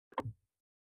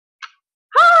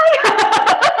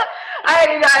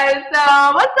you guys.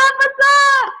 So what's up? What's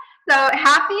up? So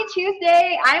happy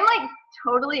Tuesday. I'm like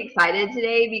totally excited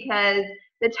today because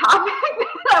the topic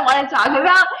that I want to talk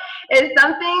about is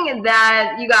something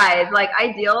that you guys, like,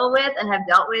 I deal with and have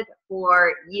dealt with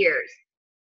for years.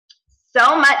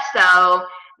 So much so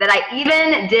that I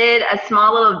even did a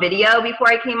small little video before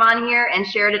I came on here and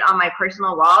shared it on my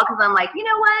personal wall because I'm like, you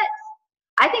know what?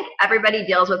 I think everybody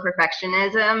deals with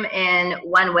perfectionism in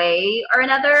one way or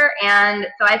another, and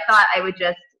so I thought I would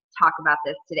just talk about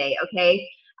this today, okay?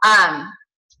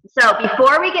 So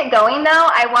before we get going, though,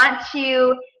 I want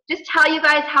to just tell you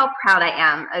guys how proud I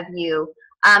am of you.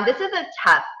 This is a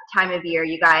tough time of year,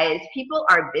 you guys. People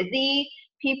are busy.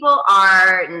 People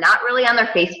are not really on their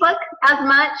Facebook as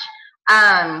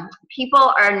much.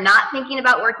 People are not thinking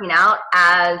about working out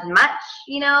as much.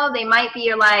 You know, they might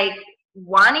be like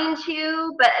wanting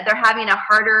to, but they're having a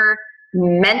harder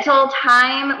mental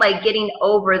time, like getting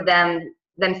over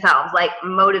themselves, like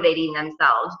motivating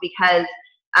themselves because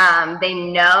they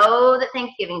know that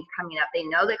Thanksgiving's coming up. They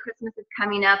know that Christmas is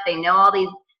coming up. They know all these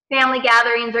family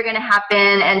gatherings are going to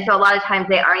happen. And so a lot of times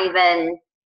they aren't even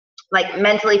like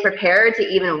mentally prepared to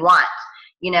even want,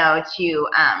 you know, to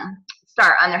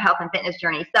start on their health and fitness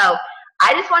journey. So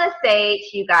I just want to say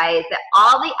to you guys that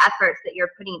all the efforts that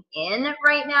you're putting in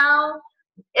right now,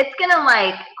 it's going to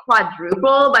like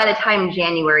quadruple by the time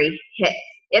January hits,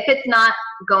 if it's not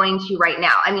going to right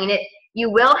now. I mean, you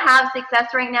will have success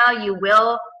right now. You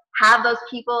will have those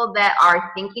people that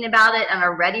are thinking about it and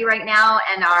are ready right now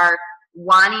and are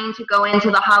wanting to go into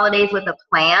the holidays with a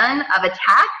plan of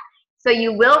attack. So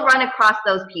you will run across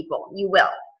those people. You will.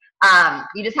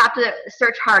 You just have to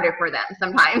search harder for them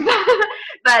sometimes.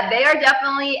 But they are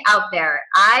definitely out there.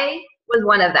 I was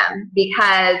one of them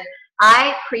because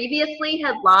I previously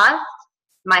had lost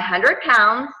my 100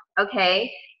 pounds,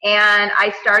 okay, and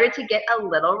I started to get a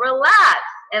little relaxed.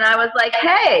 And I was like,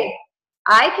 hey,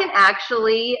 I can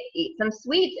actually eat some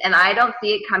sweets and I don't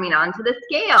see it coming onto the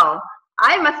scale.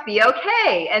 I must be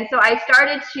okay. And so I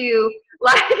started to,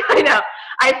 like,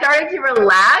 I started to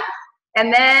relax,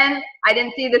 and then I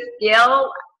didn't see the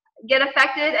scale get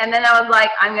affected, and then I was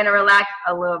like, I'm going to relax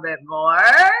a little bit more.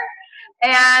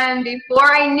 And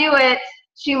before I knew it,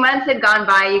 2 months had gone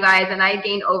by, you guys, and I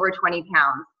gained over 20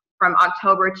 pounds from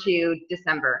October to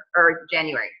December or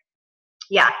January.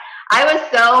 Yeah, I was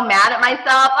so mad at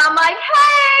myself. I'm like,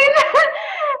 hey,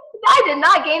 I did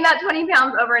not gain that 20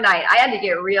 pounds overnight. I had to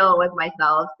get real with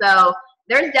myself. So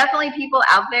there's definitely people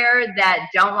out there that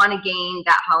don't want to gain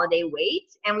that holiday weight,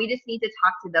 and we just need to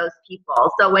talk to those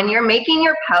people. So when you're making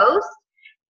your post,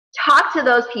 talk to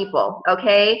those people,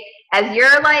 okay? As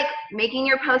you're like making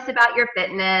your post about your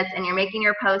fitness and you're making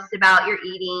your post about your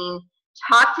eating,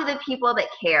 talk to the people that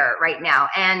care right now.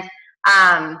 And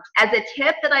as a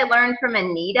tip that I learned from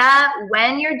Anita,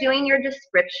 when you're doing your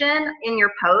description in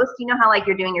your post, you know how like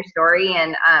you're doing your story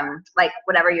and like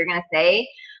whatever you're going to say,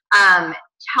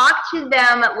 talk to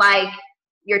them like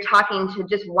you're talking to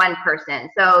just one person.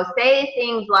 So say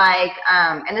things like,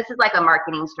 and this is like a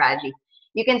marketing strategy.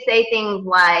 You can say things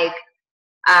like,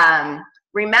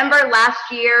 remember last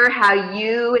year how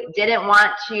you didn't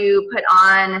want to put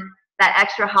on that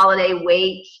extra holiday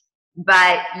weight,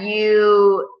 but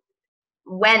you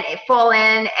went full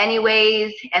in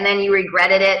anyways, and then you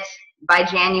regretted it by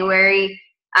January.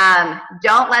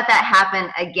 Don't let that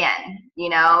happen again, you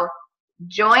know.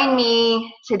 Join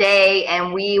me today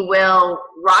and we will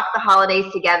rock the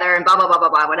holidays together and blah, blah, blah, blah,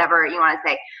 blah, whatever you want to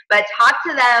say. But talk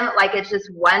to them like it's just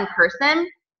one person,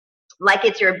 like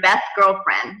it's your best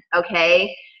girlfriend,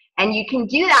 okay? And you can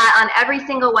do that on every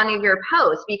single one of your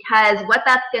posts, because what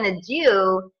that's going to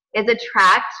do is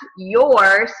attract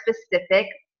your specific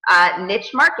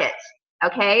niche market,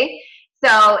 okay?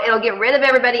 So it'll get rid of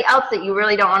everybody else that you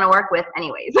really don't want to work with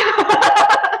anyways.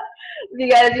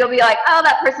 Because you'll be like, oh,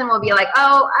 that person will be like,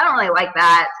 oh, I don't really like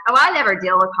that. Oh, I never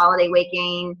deal with holiday weight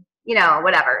gain, you know,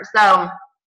 whatever. So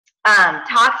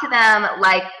talk to them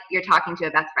like you're talking to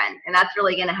a best friend. And that's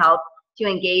really going to help to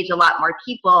engage a lot more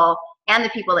people and the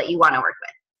people that you want to work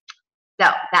with.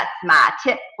 So that's my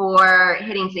tip for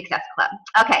hitting Success Club.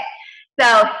 Okay,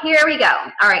 so here we go.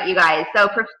 All right, you guys. So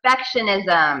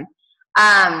perfectionism.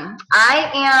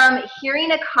 I am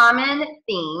hearing a common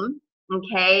theme.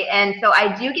 Okay, and so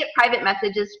I do get private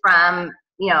messages from,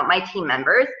 you know, my team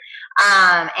members,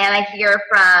 and I hear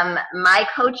from my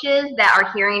coaches that are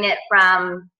hearing it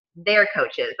from their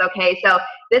coaches. Okay, so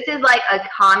this is like a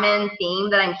common theme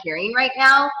that I'm hearing right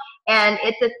now, and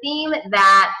it's a theme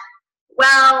that,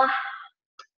 well,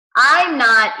 I'm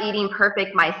not eating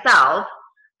perfect myself,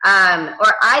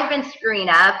 or I've been screwing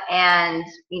up and,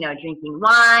 you know, drinking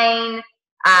wine,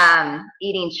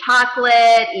 eating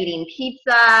chocolate, eating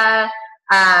pizza.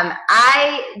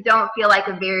 I don't feel like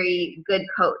a very good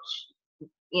coach,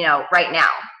 right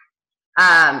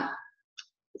now.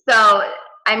 So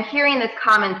I'm hearing this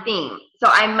common theme. So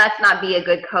I must not be a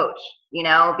good coach,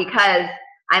 because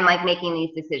I'm like making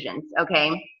these decisions,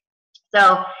 okay?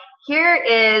 So here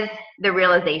is the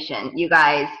realization, you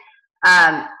guys.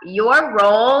 Your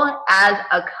role as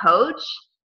a coach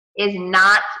is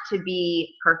not to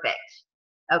be perfect,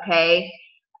 okay?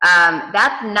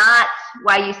 That's not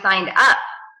why you signed up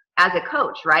as a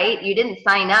coach, right? You didn't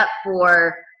sign up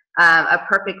for a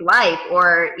perfect life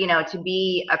or, to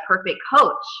be a perfect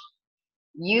coach.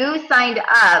 You signed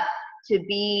up to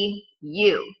be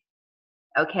you,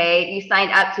 okay? You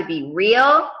signed up to be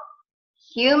real,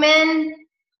 human,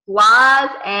 flaws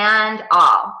and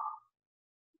all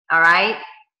right?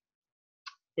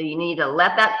 So you need to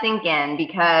let that sink in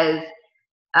because,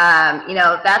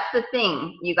 that's the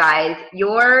thing, you guys.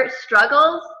 Your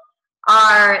struggles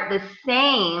are the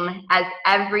same as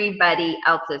everybody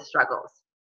else's struggles,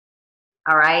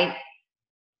 all right?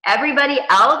 Everybody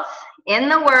else in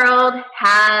the world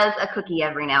has a cookie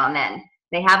every now and then.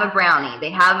 They have a brownie.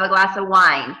 They have a glass of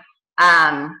wine.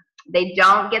 They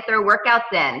don't get their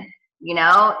workouts in,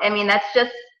 I mean, that's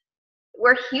just,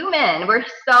 we're human. We're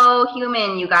so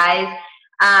human, you guys.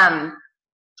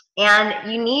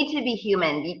 And you need to be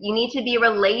human. You need to be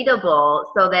relatable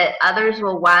so that others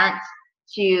will want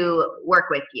to work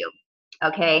with you.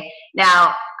 Okay.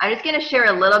 Now, I'm just going to share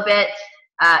a little bit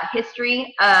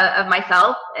history of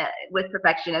myself with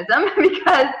perfectionism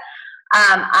because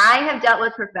I have dealt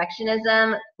with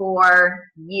perfectionism for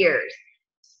years.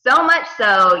 So much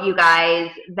so, you guys,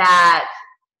 that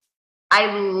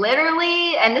I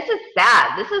literally, and this is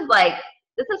sad, this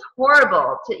is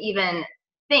horrible to even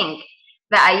think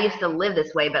that I used to live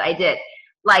this way, but I did.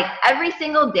 Like every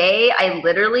single day, I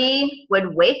literally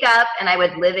would wake up and I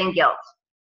would live in guilt.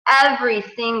 Every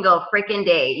single freaking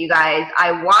day, you guys,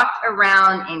 I walked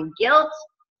around in guilt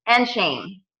and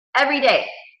shame every day.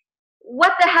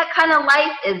 What the heck kind of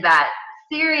life is that?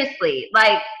 Seriously,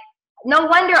 like, no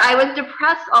wonder I was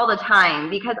depressed all the time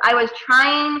because I was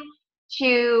trying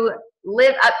to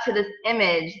live up to this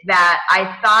image that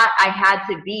I thought I had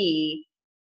to be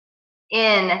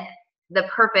in the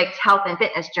perfect health and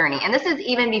fitness journey. And this is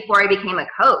even before I became a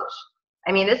coach.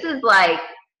 I mean, this is like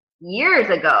years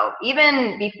ago.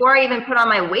 Even before I even put on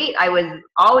my weight, I was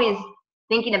always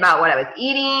thinking about what I was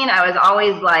eating. I was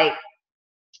always like,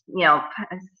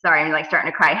 sorry, I'm like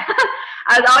starting to cry.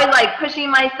 I was always like pushing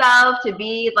myself to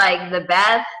be like the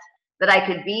best that I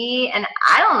could be. And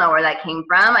I don't know where that came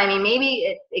from. I mean,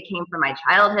 maybe it came from my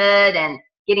childhood and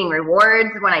getting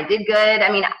rewards when I did good.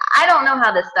 I mean, I don't know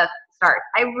how this stuff starts.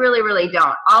 I really, really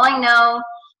don't. All I know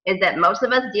is that most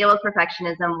of us deal with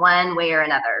perfectionism one way or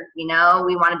another. We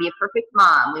want to be a perfect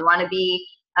mom. We want to be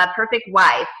a perfect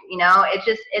wife.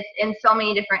 It's in so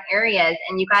many different areas.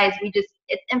 And you guys,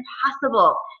 it's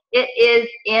impossible. It is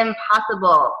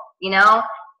impossible.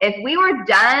 If we were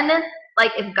done,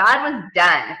 like if God was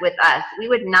done with us, we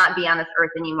would not be on this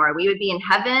earth anymore. We would be in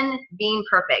heaven being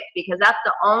perfect because that's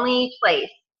the only place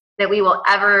that we will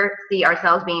ever see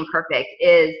ourselves being perfect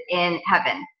is in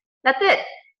heaven. That's it.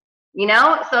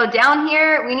 So down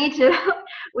here we need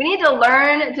to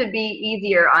learn to be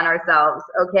easier on ourselves,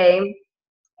 okay?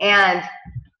 And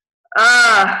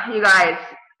you guys,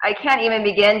 I can't even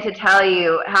begin to tell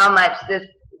you how much this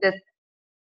is.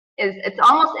 It's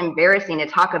almost embarrassing to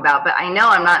talk about, but I know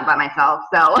I'm not by myself,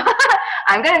 so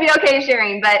I'm gonna be okay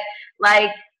sharing. But like,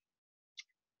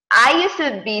 I used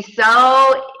to be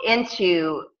so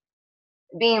into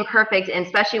being perfect, and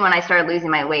especially when I started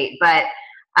losing my weight. But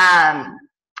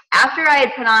after I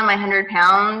had put on my 100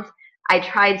 pounds, I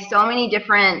tried so many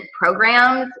different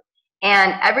programs,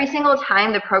 and every single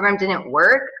time the program didn't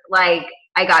work, like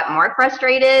I got more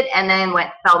frustrated and then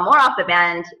fell more off the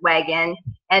bandwagon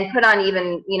and put on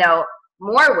even,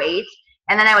 more weight.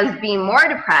 And then I was being more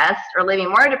depressed or living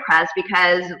more depressed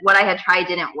because what I had tried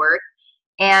didn't work.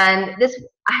 And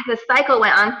the cycle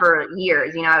went on for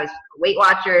years. I was Weight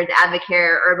Watchers,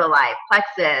 Advocare, Herbalife,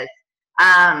 Plexus,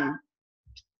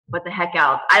 what the heck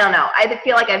else? I don't know. I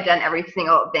feel like I've done every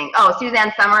single thing. Oh,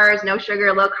 Suzanne Summers, no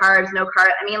sugar, low carbs, no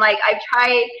carbs. I mean, like I've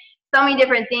tried so many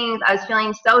different things. I was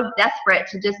feeling so desperate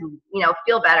to just,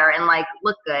 feel better and like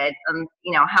look good.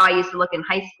 How I used to look in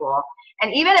high school.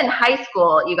 And even in high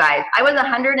school, you guys, I was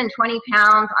 120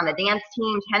 pounds on the dance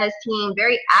team, tennis team,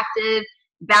 very active,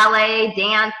 ballet,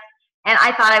 dance, and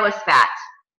I thought I was fat.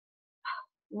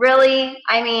 Really?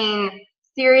 I mean,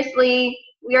 seriously,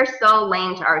 we are so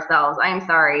lame to ourselves. I'm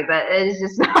sorry, but it's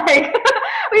just like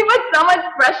we put so much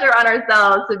pressure on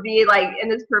ourselves to be like in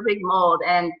this perfect mold,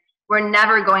 and we're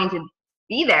never going to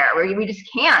be there. We just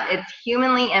can't. It's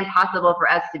humanly impossible for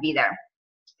us to be there.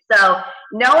 So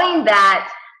knowing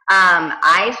that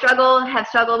I have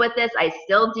struggled with this, I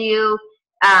still do.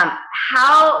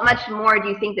 How much more do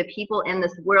you think the people in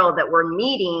this world that we're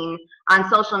meeting on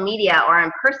social media or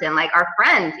in person, like our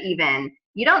friends even,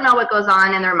 you don't know what goes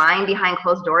on in their mind behind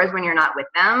closed doors when you're not with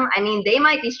them. I mean, they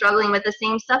might be struggling with the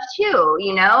same stuff too,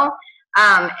 you know?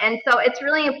 And so it's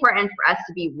really important for us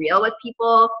to be real with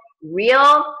people,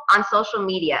 real on social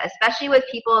media, especially with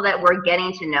people that we're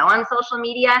getting to know on social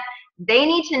media. They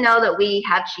need to know that we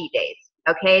have cheat days,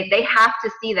 okay? They have to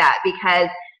see that, because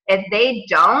if they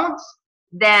don't,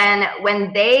 then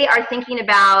when they are thinking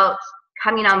about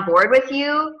coming on board with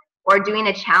you or doing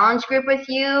a challenge group with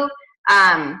you,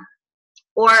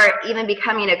 or even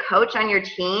becoming a coach on your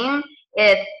team,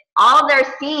 if all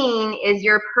they're seeing is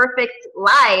your perfect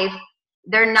life,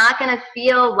 they're not going to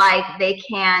feel like they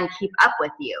can keep up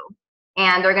with you,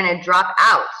 and they're going to drop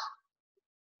out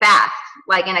fast,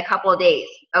 like in a couple of days,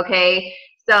 okay?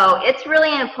 So it's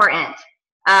really important,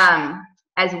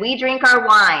 as we drink our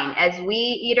wine, as we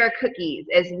eat our cookies,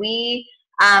 as we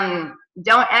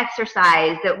don't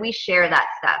exercise, that we share that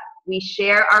stuff. We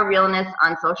share our realness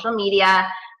on social media,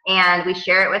 and we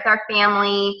share it with our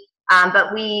family,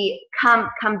 but we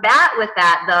combat with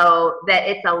that, though, that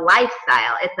it's a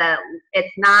lifestyle.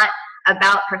 It's not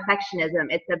about perfectionism.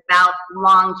 It's about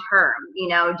long term, you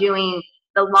know, doing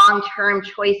the long-term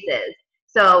choices.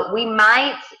 So we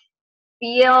might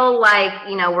feel like,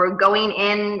 you know, we're going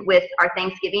in with our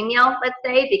Thanksgiving meal, let's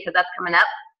say, because that's coming up.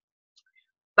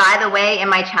 By the way, in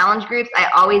my challenge groups, I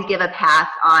always give a pass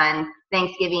on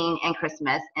Thanksgiving and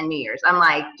Christmas and New Year's. I'm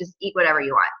like, just eat whatever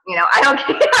you want. You know, I don't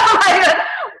care.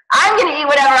 I'm going to eat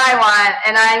whatever I want,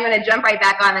 and I'm going to jump right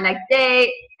back on the next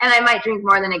day, and I might drink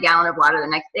more than a gallon of water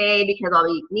the next day because I'll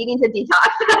be needing to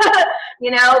detox,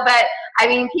 you know. But, I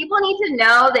mean, people need to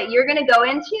know that you're going to go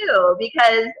in too,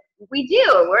 because we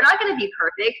do. We're not going to be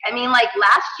perfect. I mean, like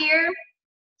last year,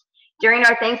 during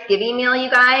our Thanksgiving meal, you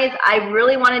guys, I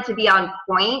really wanted to be on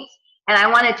point, and I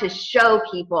wanted to show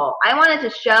people. I wanted to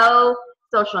show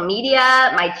social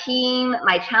media, my team,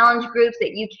 my challenge groups,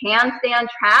 that you can stay on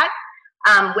track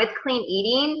with clean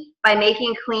eating by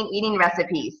making clean eating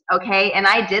recipes, okay? And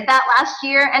I did that last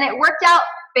year, and it worked out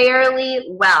fairly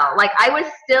well. Like, I was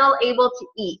still able to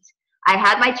eat. I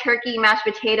had my turkey, mashed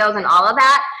potatoes, and all of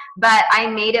that, but I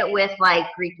made it with like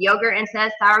Greek yogurt instead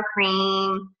of sour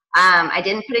cream. I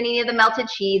didn't put any of the melted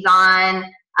cheese on.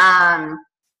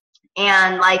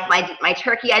 And like my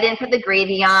turkey, I didn't put the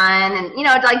gravy on, and you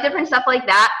know, like different stuff like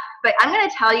that. But I'm gonna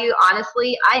tell you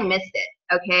honestly, I missed it,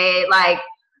 okay? Like,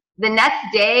 the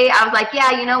next day, I was like,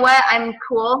 yeah, you know what? I'm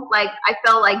cool. Like, I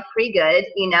felt like pretty good,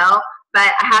 you know?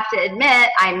 But I have to admit,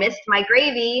 I missed my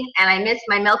gravy, and I missed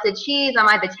my melted cheese on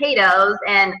my potatoes,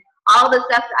 and all the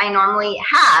stuff that I normally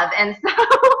have. And so,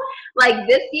 like,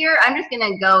 this year, I'm just going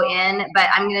to go in, but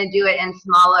I'm going to do it in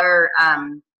smaller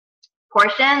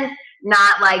portions,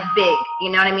 not like big,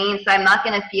 you know what I mean? So I'm not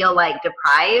going to feel like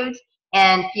deprived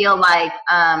and feel like,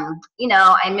 you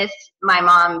know, I missed my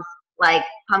mom's like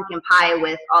pumpkin pie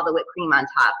with all the whipped cream on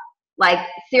top. Like,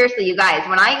 seriously, you guys,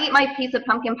 when I eat my piece of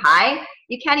pumpkin pie,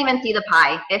 you can't even see the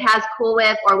pie. It has Cool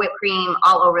Whip or whipped cream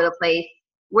all over the place.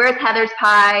 Where's Heather's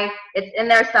pie? It's in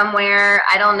there somewhere.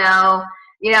 I don't know.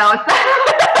 You know,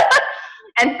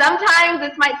 and sometimes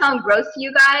this might sound gross to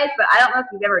you guys, but I don't know if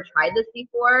you've ever tried this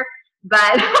before,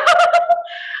 but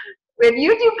if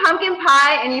you do pumpkin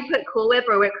pie and you put Cool Whip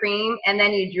or whipped cream and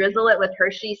then you drizzle it with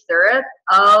Hershey syrup,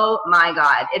 oh my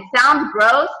God. It sounds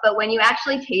gross, but when you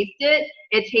actually taste it,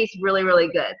 it tastes really, really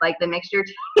good. Like, the mixture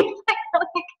tastes like really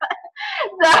good.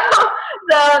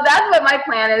 So that's what my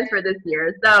plan is for this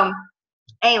year. So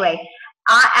anyway,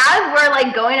 as we're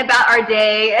like going about our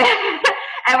day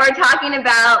and we're talking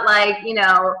about, like, you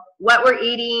know, what we're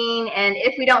eating, and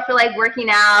if we don't feel like working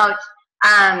out,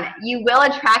 you will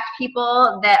attract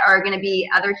people that are going to be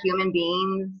other human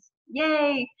beings,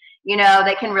 yay, you know,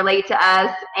 that can relate to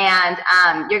us. And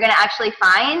you're going to actually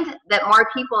find that more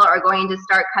people are going to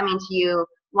start coming to you,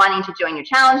 wanting to join your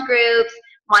challenge groups,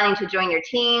 wanting to join your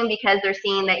team, because they're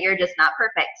seeing that you're just not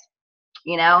perfect,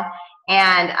 you know.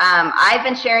 And I've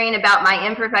been sharing about my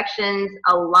imperfections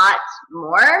a lot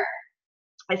more,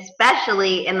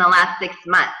 especially in the last 6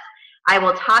 months. I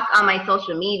will talk on my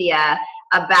social media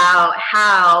about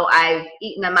how I've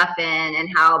eaten a muffin and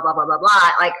how blah, blah, blah,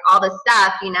 blah, like all this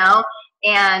stuff, you know.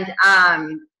 And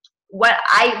what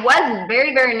I was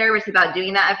very, very nervous about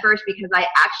doing that at first, because I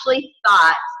actually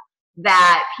thought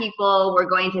that people were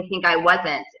going to think I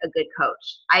wasn't a good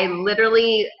coach. I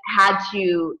literally had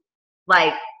to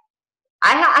like,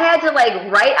 I had to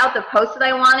like write out the post that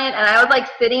I wanted, and I was like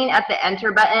sitting at the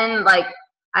enter button, like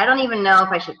I don't even know if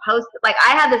I should post it. Like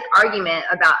I had this argument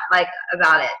about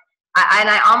it, and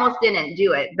I almost didn't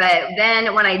do it. But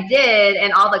then when I did,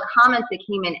 and all the comments that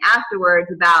came in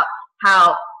afterwards about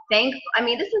how thankful, I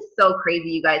mean, this is so crazy,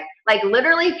 you guys. Like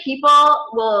literally, people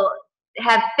will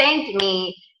have thanked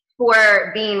me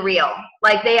for being real.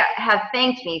 Like they have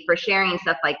thanked me for sharing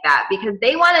stuff like that because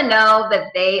they want to know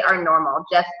that they are normal,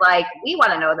 just like we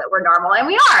want to know that we're normal, and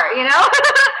we are, you know?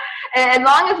 And as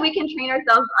long as we can train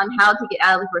ourselves on how to get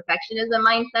out of the perfectionism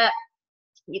mindset,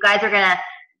 you guys are gonna,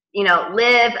 you know,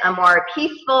 live a more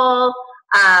peaceful,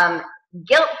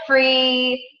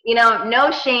 guilt-free, you know,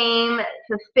 no shame,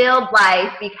 fulfilled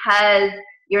life because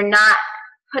you're not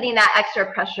putting that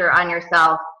extra pressure on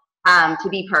yourself to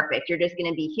be perfect. You're just going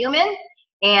to be human,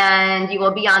 and you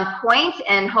will be on point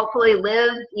and hopefully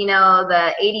live, you know,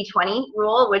 the 80-20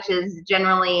 rule, which is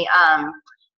generally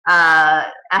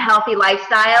a healthy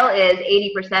lifestyle is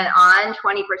 80% on,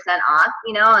 20% off,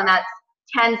 you know, and that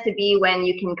tends to be when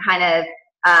you can kind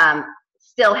of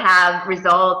still have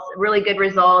results, really good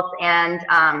results, and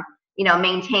you know,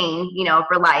 maintain, you know,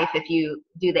 for life if you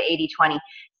do the 80-20.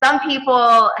 Some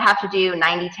people have to do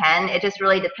 90-10. It just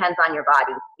really depends on your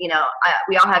body. You know,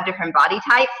 we all have different body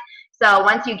types. So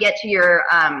once you get to your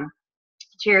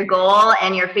goal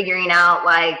and you're figuring out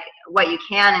like what you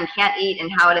can and can't eat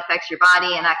and how it affects your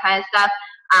body and that kind of stuff,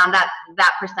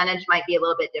 that percentage might be a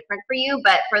little bit different for you.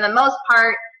 But for the most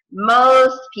part,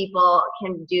 most people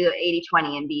can do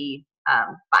 80-20 and be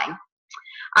fine.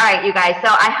 All right, you guys. So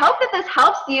I hope that this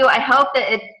helps you. I hope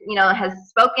that it, you know, has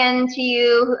spoken to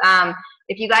you.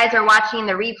 If you guys are watching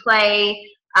the replay,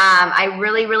 I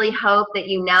really, really hope that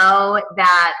you know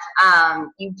that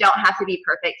you don't have to be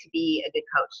perfect to be a good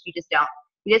coach. You just don't.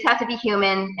 You just have to be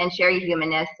human and share your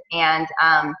humanness, and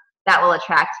that will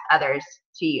attract others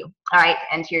to you. All right,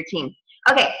 and to your team.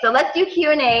 Okay, so let's do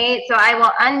Q&A. So I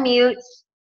will unmute,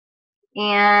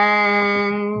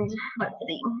 and let's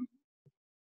see.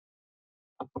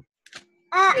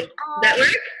 Does that work?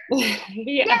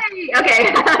 Yeah. Yay!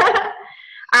 Okay.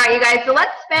 All right, you guys. So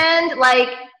let's spend like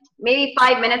maybe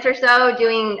 5 minutes or so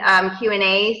doing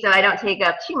Q&A, so I don't take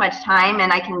up too much time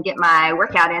and I can get my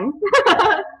workout in.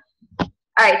 All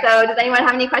right. So does anyone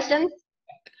have any questions?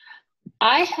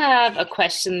 I have a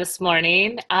question this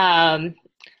morning.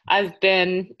 I've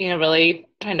been, you know, really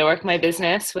trying to work my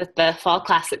business with the fall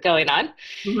classic going on,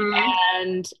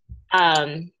 and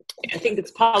I think it's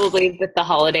probably with the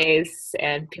holidays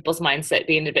and people's mindset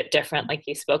being a bit different, like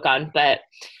you spoke on. But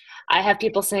I have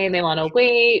people saying they want to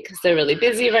wait because they're really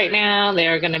busy right now.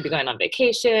 They're going to be going on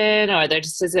vacation, or there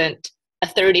just isn't a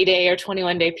 30-day or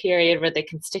 21-day period where they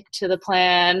can stick to the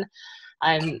plan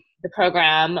and the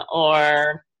program,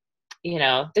 or, you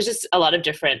know, there's just a lot of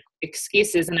different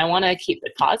excuses. And I want to keep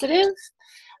it positive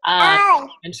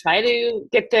and try to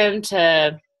get them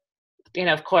to, you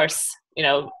know, of course, you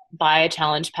know, buy a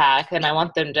challenge pack, and I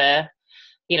want them to,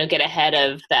 you know, get ahead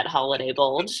of that holiday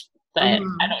bulge. But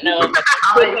I don't know if that's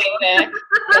a good way to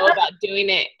go about doing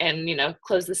it and, you know,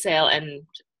 close the sale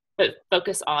but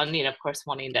focus on, you know, of course,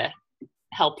 wanting to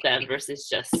help them versus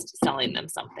just selling them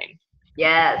something.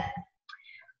 Yes.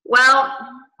 Well,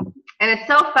 and it's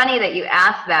so funny that you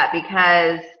asked that,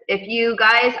 because if you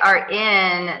guys are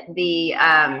in the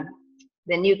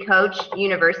new coach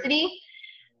university,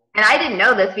 and I didn't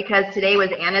know this because today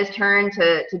was Anna's turn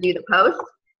to do the post,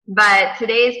 but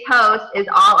today's post is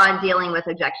all on dealing with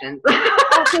objections.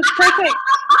 Oh, that's perfect.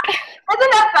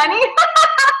 Isn't that funny?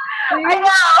 I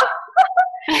know.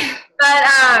 But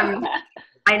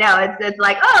I know, it's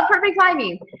like, oh, perfect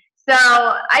timing. So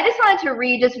I just wanted to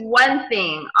read just one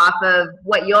thing off of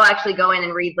what you'll actually go in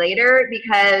and read later,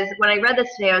 because when I read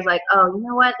this today, I was like, oh, you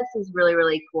know what? This is really,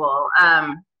 really cool.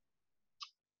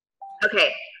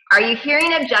 Okay. Are you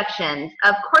hearing objections?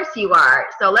 Of course you are.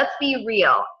 So let's be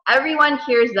real. Everyone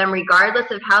hears them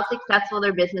regardless of how successful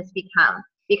their business becomes.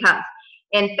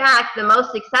 In fact, the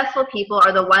most successful people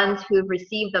are the ones who've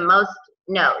received the most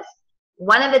no's.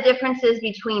 One of the differences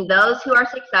between those who are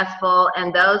successful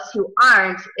and those who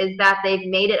aren't is that they've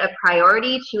made it a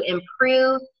priority to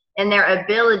improve in their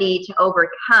ability to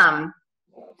overcome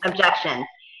objections.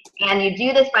 And you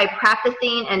do this by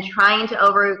practicing and trying to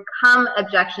overcome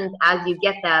objections as you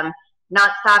get them,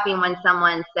 not stopping when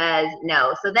someone says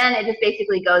no. So then it just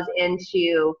basically goes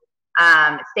into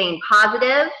staying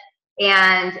positive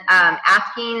and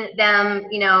asking them,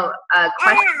 you know, a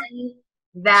question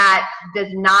that does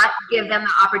not give them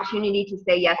the opportunity to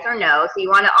say yes or no. So you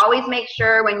want to always make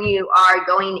sure when you are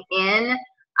going in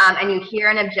and you hear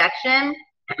an objection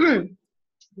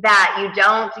that you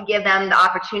don't give them the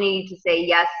opportunity to say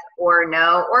yes or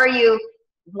no, or you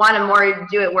want to more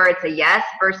do it where it's a yes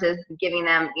versus giving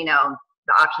them,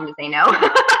 the option to say no,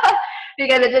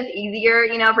 because it's just easier,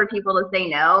 for people to say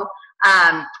no.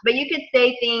 But you could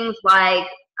say things like,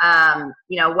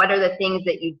 what are the things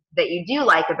that you do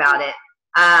like about it?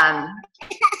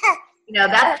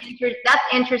 That's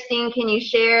interesting. Can you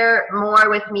share more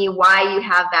with me why you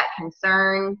have that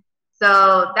concern?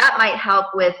 So that might help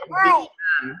with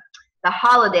the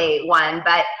holiday one.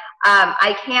 But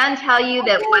I can tell you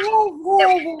that what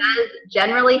does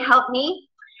generally help me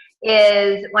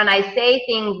is when I say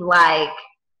things like,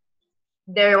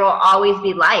 there will always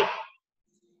be life.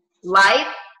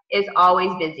 Life is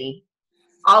always busy.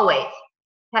 Always.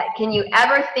 Can you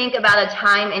ever think about a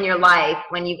time in your life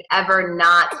when you've ever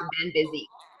not been busy?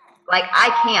 Like, I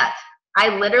can't.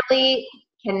 I literally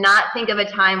cannot think of a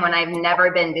time when I've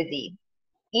never been busy.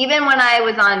 Even when I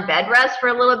was on bed rest for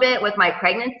a little bit with my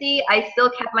pregnancy, I still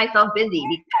kept myself busy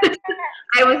because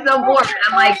I was so bored.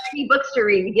 I'm like, give me books to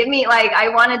read. Give me, I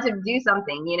wanted to do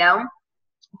something,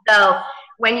 So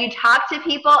when you talk to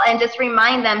people and just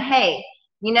remind them, hey,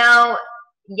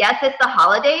 yes, it's the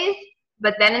holidays,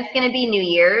 but then it's going to be New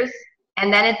Year's,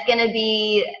 and then it's going to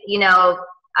be,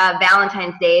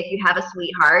 Valentine's Day if you have a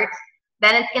sweetheart.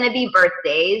 Then it's going to be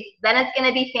birthdays. Then it's going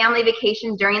to be family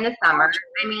vacations during the summer.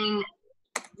 I mean,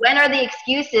 when are the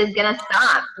excuses going to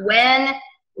stop? When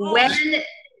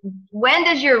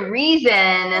does your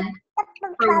reason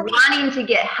for wanting to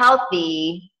get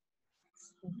healthy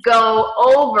go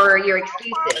over your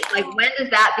excuses? Like, when does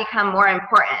that become more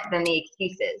important than the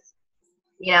excuses?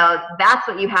 That's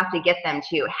what you have to get them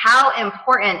to. How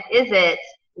important is it,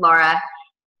 Laura,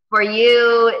 for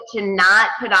you to not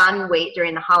put on weight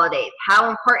during the holidays? How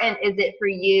important is it for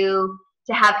you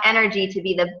to have energy to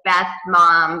be the best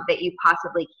mom that you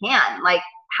possibly can? Like,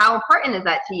 how important is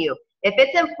that to you? If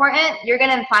it's important, you're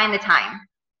going to find the time.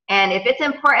 And if it's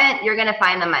important, you're going to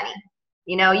find the money.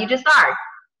 You just are.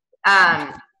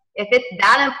 If it's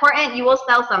that important, you will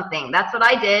sell something. That's what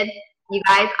I did. You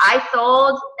guys, I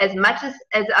sold as much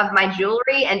as of my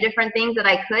jewelry and different things that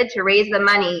I could to raise the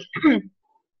money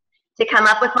to come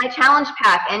up with my challenge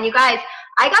pack. And you guys,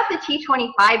 I got the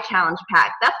T25 challenge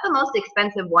pack. That's the most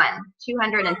expensive one,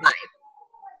 $205.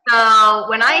 So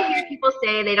when I hear people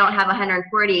say they don't have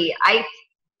 140,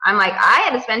 I'm like, I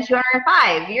had to spend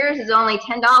 $205. Yours is only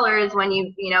 $10 when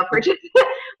you purchase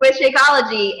with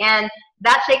Shakeology, and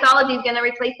that Shakeology is going to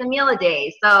replace a meal a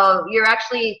day. So you're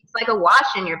actually, it's like a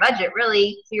wash in your budget,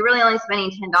 really. So you're really only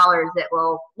spending $10 that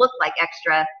will look like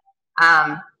extra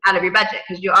out of your budget,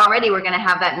 because you already were going to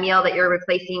have that meal that you're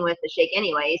replacing with the shake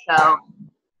anyway. So,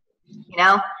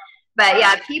 but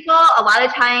yeah, people a lot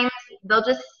of times they'll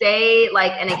just say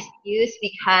like an excuse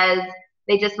because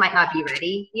they just might not be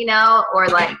ready, or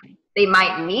like they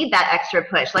might need that extra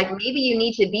push. Like, maybe you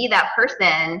need to be that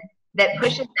person that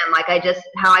pushes them, like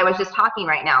how I was just talking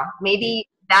right now. Maybe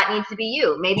that needs to be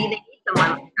you. Maybe they need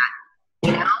someone like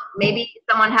that. Maybe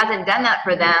someone hasn't done that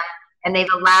for them and they've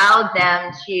allowed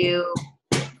them to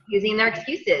using their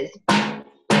excuses. And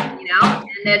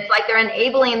it's like they're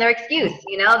enabling their excuse.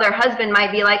 Their husband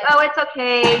might be like, oh, it's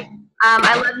okay.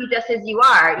 I love you just as you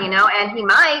are, and he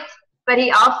might, but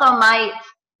he also might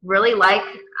really like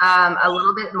a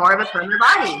little bit more of a firmer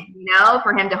body,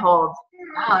 for him to hold.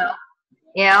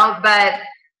 But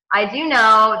I do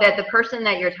know that the person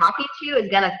that you're talking to is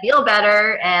going to feel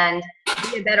better and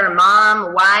be a better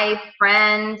mom, wife,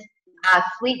 friend,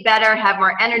 sleep better, have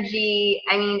more energy.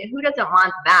 I mean, who doesn't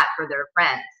want that for their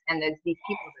friends and these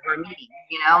people that we're meeting,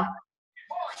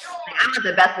 Like, I want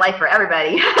the best life for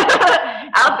everybody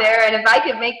out there, and if I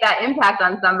could make that impact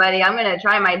on somebody, I'm going to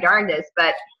try my darndest.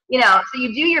 But, so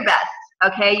you do your best,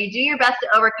 okay? You do your best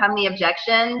to overcome the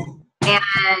objections,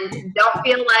 and don't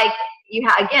feel like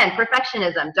again,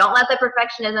 perfectionism. Don't let the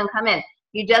perfectionism come in.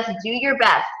 You just do your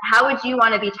best. How would you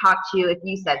want to be talked to if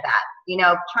you said that?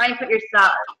 Try and put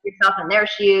yourself in their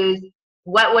shoes.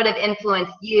 What would have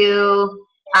influenced you,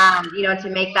 to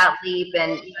make that leap,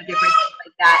 and different things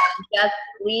like that. And just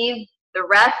leave the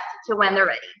rest to when they're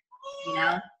ready. You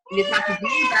just have to do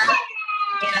your best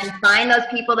and find those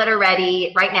people that are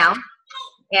ready right now.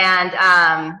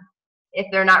 And if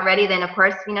they're not ready, then of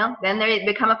course, then they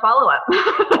become a follow-up.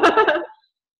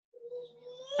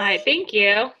 All right, thank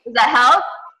you. Does that help?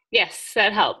 Yes,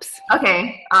 that helps.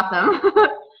 Okay, awesome.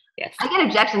 Yes. I get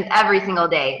objections every single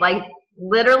day. Like,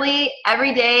 literally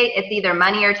every day, it's either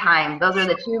money or time. Those are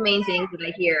the two main things that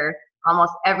I hear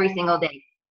almost every single day.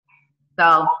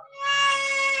 So,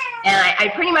 and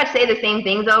I pretty much say the same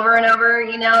things over and over,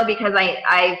 because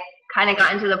I've kind of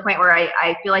gotten to the point where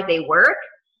I feel like they work.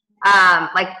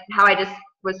 Like how I just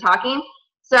was talking.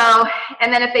 So,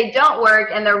 and then if they don't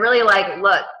work and they're really like,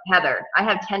 look, Heather, I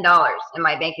have $10 in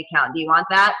my bank account. Do you want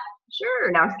that?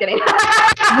 Sure. No, I'm just kidding.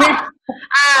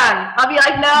 I'll be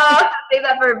like, no, save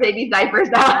that for baby's diapers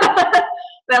now.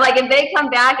 But like if they come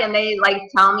back and they like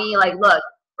tell me like, look,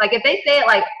 like if they say it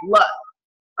like, look,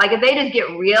 like if they just get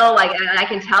real, like, and I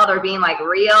can tell they're being like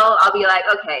real, I'll be like,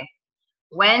 okay,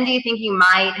 when do you think you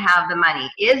might have the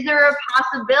money? Is there a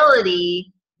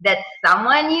possibility that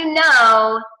someone you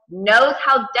know knows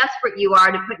how desperate you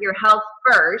are to put your health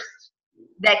first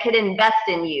that could invest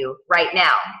in you right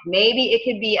now? Maybe it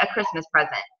could be a Christmas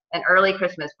present, an early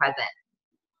Christmas present,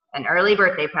 an early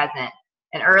birthday present,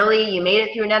 an early you made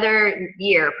it through another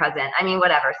year present. I mean,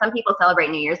 whatever. Some people celebrate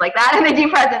New Year's like that and they do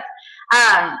presents.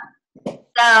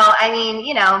 So, I mean,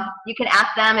 you know, you can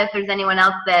ask them if there's anyone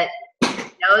else that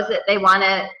knows that they want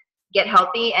to get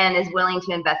healthy and is willing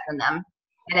to invest in them.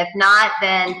 And if not,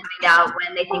 then find out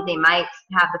when they think they might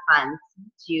have the funds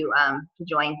to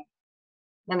join.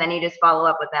 And then you just follow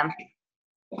up with them.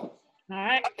 All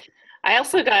right. I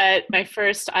also got my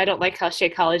first I don't like how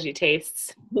Shakeology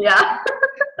tastes. Yeah.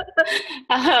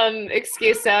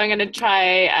 Excuse, so I'm going to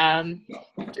try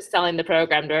just selling the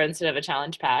program door instead of a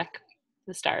challenge pack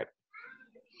to start.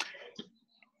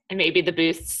 And maybe the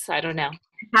boosts, I don't know.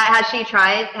 Has she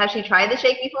tried the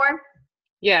shake before?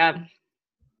 Yeah.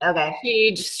 Okay.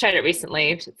 She just tried it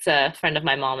recently. It's a friend of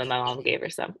my mom, and my mom gave her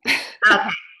some. Okay.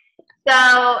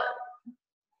 So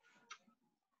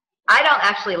I don't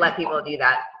actually let people do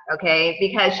that, okay?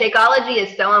 Because Shakeology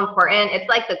is so important. It's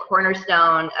like the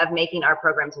cornerstone of making our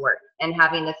programs work and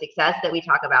having the success that we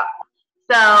talk about.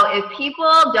 So if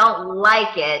people don't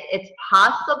like it, it's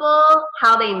possible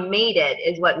how they made it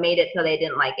is what made it so they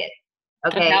didn't like it.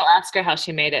 Okay. I'll ask her how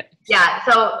she made it. Yeah.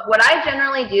 So what I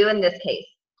generally do in this case,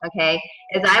 okay,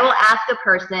 is I will ask a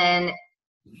person,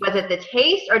 was it the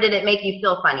taste or did it make you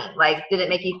feel funny? Like, did it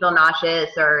make you feel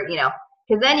nauseous or, you know,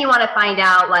 because then you want to find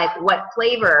out like what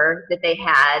flavor that they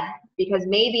had, because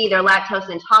maybe they're lactose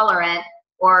intolerant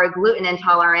or gluten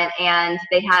intolerant and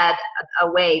they had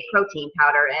a whey protein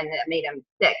powder and it made them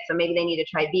sick. So maybe they need to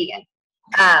try vegan.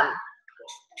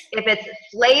 If it's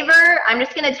flavor, I'm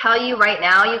just going to tell you right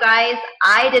now, you guys,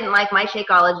 I didn't like my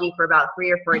Shakeology for about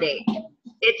 3 or 4 days.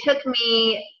 It took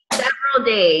me several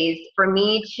days for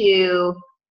me to,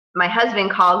 my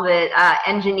husband calls it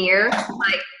engineer.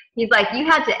 Like, he's like, you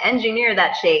had to engineer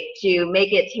that shake to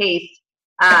make it taste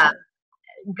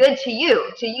good to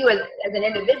you as an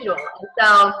individual. And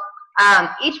so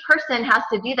each person has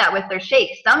to do that with their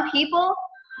shake. Some people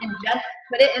can just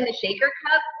put it in the shaker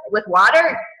cup with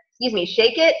water,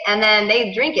 shake it, and then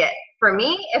they drink it. For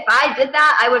me, if I did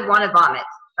that, I would want to vomit,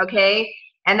 okay?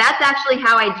 And that's actually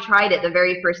how I tried it the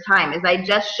very first time, is I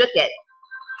just shook it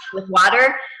with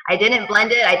water. I didn't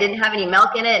blend it. I didn't have any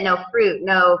milk in it, no fruit,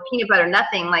 no peanut butter,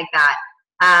 nothing like that.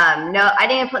 No, I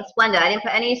didn't put Splenda. I didn't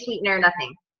put any sweetener,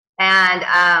 nothing. And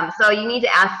so you need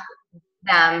to ask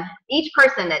them, each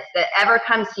person that ever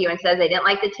comes to you and says they didn't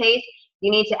like the taste,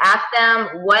 you need to ask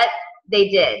them what they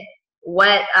did.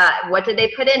 What did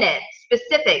they put in it?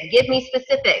 Specific. Give me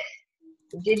specifics.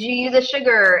 Did you use a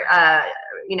sugar, a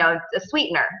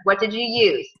sweetener? What did you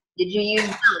use? Did you use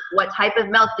milk? What type of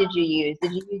milk did you use?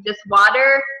 Did you use just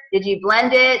water? Did you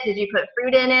blend it? Did you put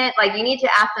fruit in it? Like, you need to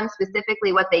ask them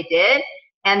specifically what they did,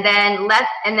 and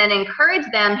then encourage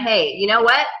them. Hey, you know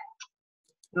what?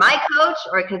 My coach,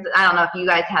 or because I don't know if you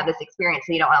guys have this experience,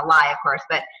 so you don't want to lie, of course,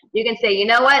 but you can say, you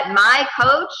know what? My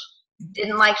coach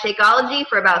didn't like Shakeology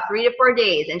for about 3 to 4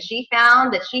 days, and she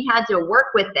found that she had to work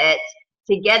with it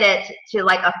to get it to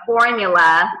like a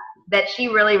formula that she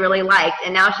really, really liked.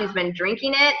 And now she's been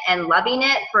drinking it and loving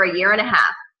it for 1.5 years,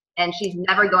 and she's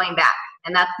never going back.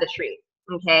 And that's the truth,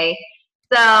 okay?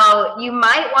 So you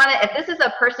might want to, if this is a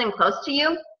person close to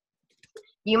you,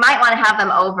 you might want to have them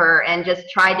over and just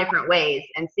try different ways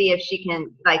and see if she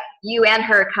can, like, you and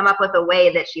her come up with a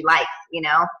way that she likes,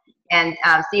 and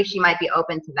see if she might be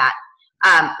open to that.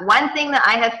 One thing that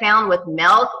I have found with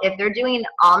milk, if they're doing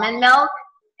almond milk,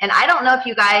 and I don't know if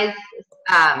you guys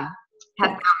have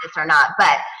found this or not,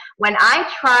 but when I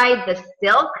tried the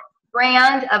Silk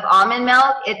brand of almond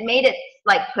milk, it made it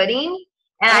like pudding,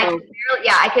 and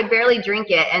I could barely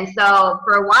drink it. And so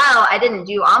for a while, I didn't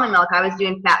do almond milk. I was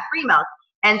doing fat-free milk.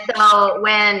 And so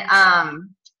when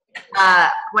I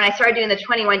started doing the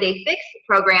 21-day fix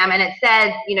program, and it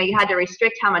said, you had to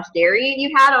restrict how much dairy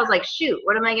you had, I was like, shoot,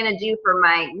 what am I going to do for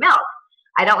my milk?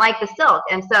 I don't like the Silk.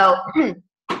 And so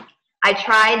I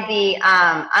tried the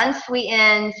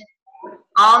unsweetened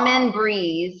almond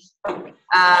breeze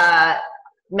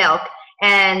milk,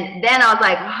 and then I was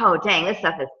like, oh dang, this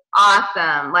stuff is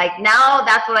awesome. Like, now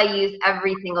that's what I use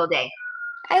every single day.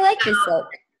 I like the silk.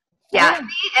 Yeah,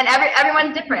 and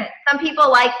everyone's different. Some people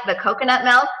like the coconut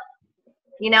milk.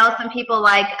 Some people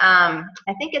like, I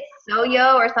think it's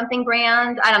Soyo or something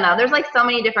brand. I don't know. There's like so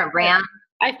many different brands.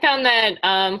 I found that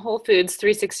Whole Foods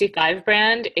 365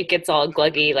 brand, it gets all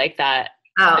gluggy like that.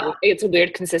 Oh. It's a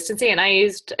weird consistency. And I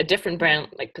used a different brand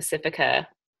like Pacifica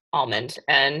almond,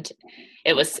 and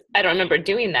I don't remember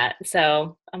doing that.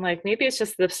 So I'm like, maybe it's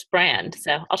just this brand.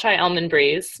 So I'll try Almond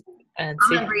Breeze and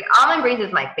see. Almond Breeze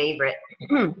is my favorite.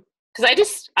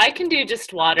 Because I can do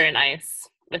just water and ice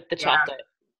with the chocolate,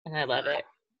 and I love it.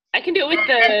 I can do it with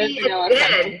the vanilla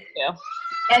too.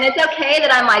 And it's okay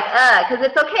that I'm like, because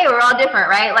it's okay. We're all different,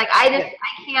 right? Like I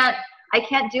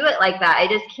can't do it like that. I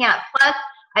just can't. Plus,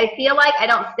 I feel like I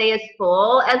don't stay as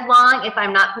full as long if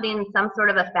I'm not putting some sort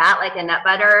of a fat, like a nut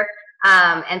butter,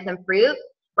 and some fruit.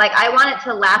 Like I want it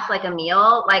to last like a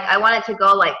meal. Like I want it to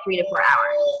go like 3 to 4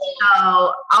 hours.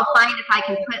 So I'll find if I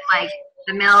can put like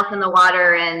the milk and the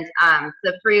water and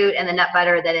the fruit and the nut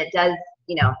butter that it does,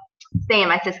 stay in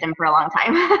my system for a long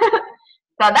time.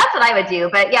 So that's what I would do.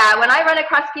 But yeah, when I run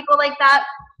across people like that,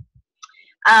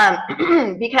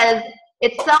 because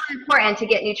it's so important to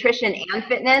get nutrition and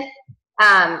fitness,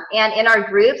 and in our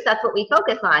groups, that's what we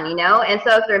focus on, and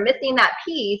so if they're missing that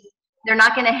piece, they're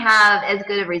not going to have as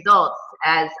good of results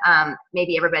as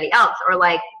maybe everybody else. Or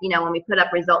like, when we put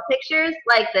up result pictures,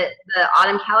 like the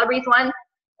Autumn Calabrese one,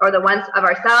 or the ones of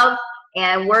ourselves,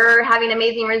 and we're having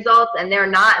amazing results and they're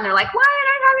not, and they're like, why am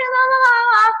I having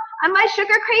and my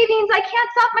sugar cravings, I can't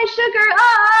stop my sugar,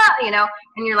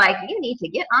 and you're like, you need to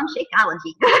get on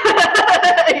Shakeology.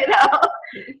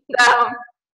 So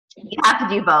you have to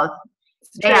do both.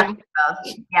 They have to do both.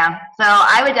 Yeah. So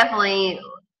I would definitely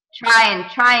try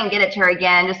and get it to her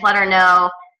again. Just let her know.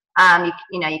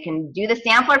 You can do the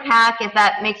sampler pack if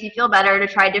that makes you feel better, to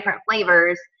try different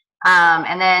flavors.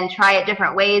 And then try it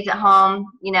different ways at home,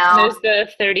 There's the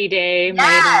 30-day.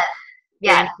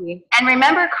 Yes. And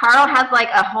remember, Carl has like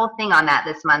a whole thing on that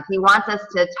this month. He wants us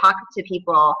to talk to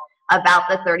people about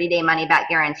the 30-day money back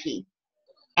guarantee.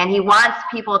 And he wants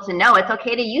people to know it's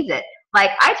okay to use it.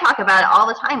 Like I talk about it all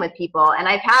the time with people, and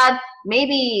I've had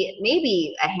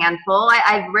maybe a handful.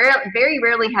 I very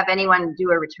rarely have anyone do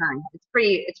a return. It's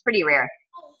pretty rare.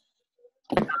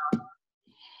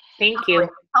 Thank you.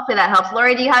 Hopefully that helps.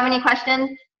 Lori, do you have any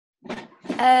questions?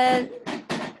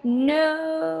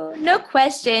 No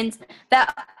questions.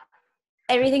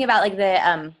 Everything about like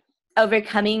the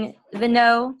overcoming the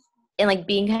no and like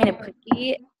being kind of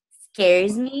pushy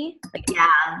scares me. Like, yeah,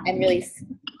 I'm really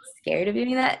scared of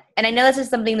doing that. And I know this is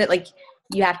something that like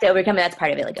you have to overcome, and that's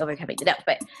part of it, like overcoming the no.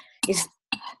 But it's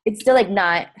still like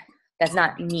that's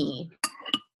not me.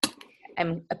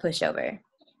 I'm a pushover.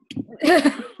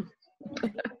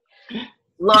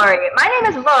 Lori. My name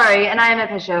is Lori, and I am a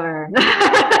pushover.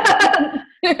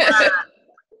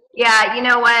 Yeah, you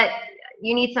know what?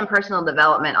 You need some personal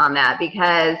development on that,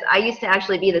 because I used to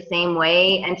actually be the same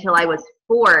way until I was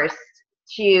forced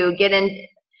to get in.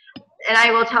 And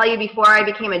I will tell you, before I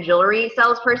became a jewelry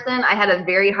salesperson, I had a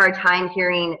very hard time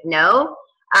hearing no.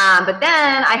 But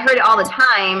then I heard it all the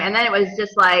time, and then it was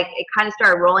just like it kind of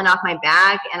started rolling off my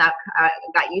back, and I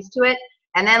got used to it.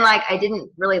 And then like I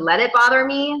didn't really let it bother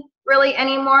me really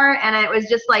anymore. And it was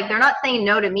just like, they're not saying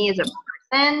no to me as a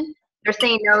person. They're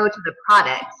saying no to the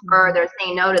product, or they're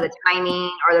saying no to the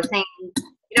timing, or they're saying, you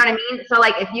know what I mean? So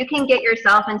like, if you can get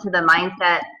yourself into the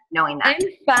mindset knowing that. I'm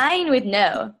fine with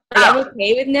no. Like, I'm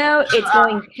okay with no. It's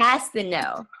going past the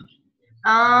no.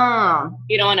 Oh.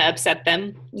 You don't want to upset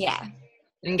them. Yeah.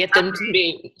 And get them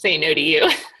to say no to you.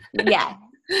 Yeah.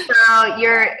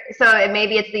 So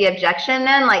maybe it's the objection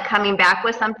then, like coming back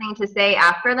with something to say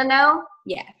after the no?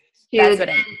 Yeah.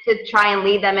 To try and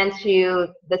lead them into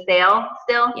the sale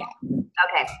still? Yeah.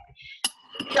 Okay.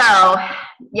 So,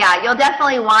 yeah, you'll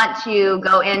definitely want to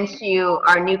go into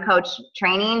our new coach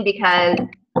training, because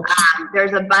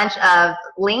there's a bunch of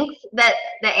links that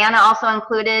Anna also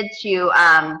included to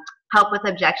help with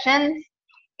objections.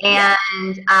 And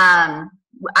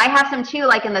I have some too,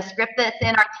 like in the script that's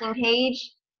in our team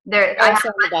page. I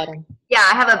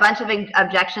have a bunch of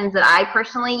objections that I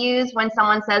personally use when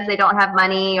someone says they don't have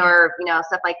money, or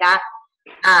stuff like that.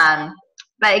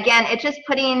 But again, it's just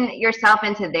putting yourself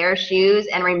into their shoes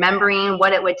and remembering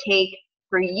what it would take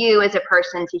for you as a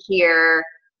person to hear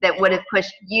that would have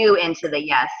pushed you into the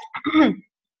yes. So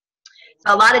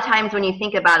a lot of times when you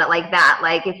think about it like that,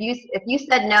 like if you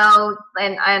said no,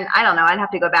 and I don't know, I'd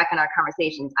have to go back in our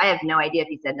conversations. I have no idea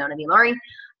if you said no to me, Lori.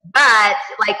 But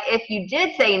like if you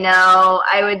did say no,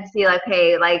 I would see like,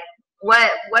 okay, like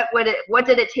what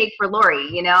did it take for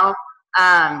Lori,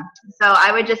 So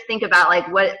I would just think about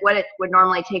like what it would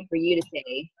normally take for you to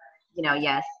say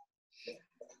yes.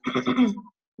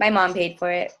 My mom paid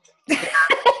for it.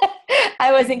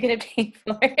 I wasn't gonna pay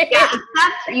for it. Yeah,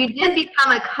 you did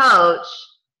become a coach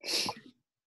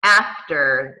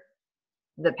after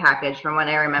the package, from what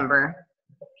I remember.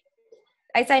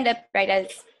 I signed up right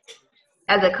as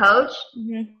a coach.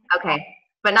 Mm-hmm. Okay,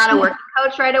 but not a working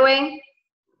coach right away.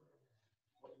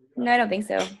 No, I don't think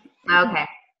so. Okay.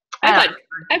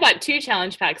 I bought 2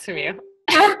 challenge packs from you in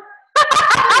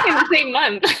the same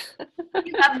month.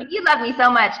 You love me so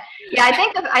much. Yeah,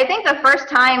 I think the first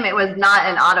time it was not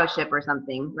an auto ship or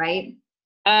something, right?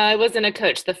 I wasn't a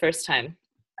coach the first time.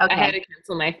 Okay. I had to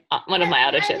cancel one of my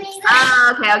auto ships.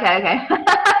 Okay.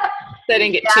 So I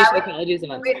didn't get 2 psychologies a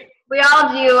month. We all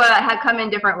do have come in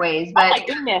different ways, but oh my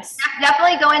goodness.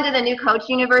 Definitely go into the new coach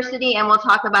university, and we'll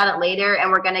talk about it later,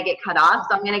 and we're going to get cut off.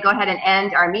 So I'm going to go ahead and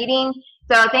end our meeting.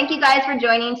 So thank you guys for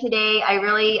joining today. I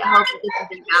really hope that this has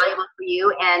been valuable for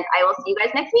you, and I will see you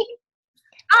guys next week.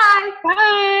 Bye.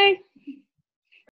 Bye.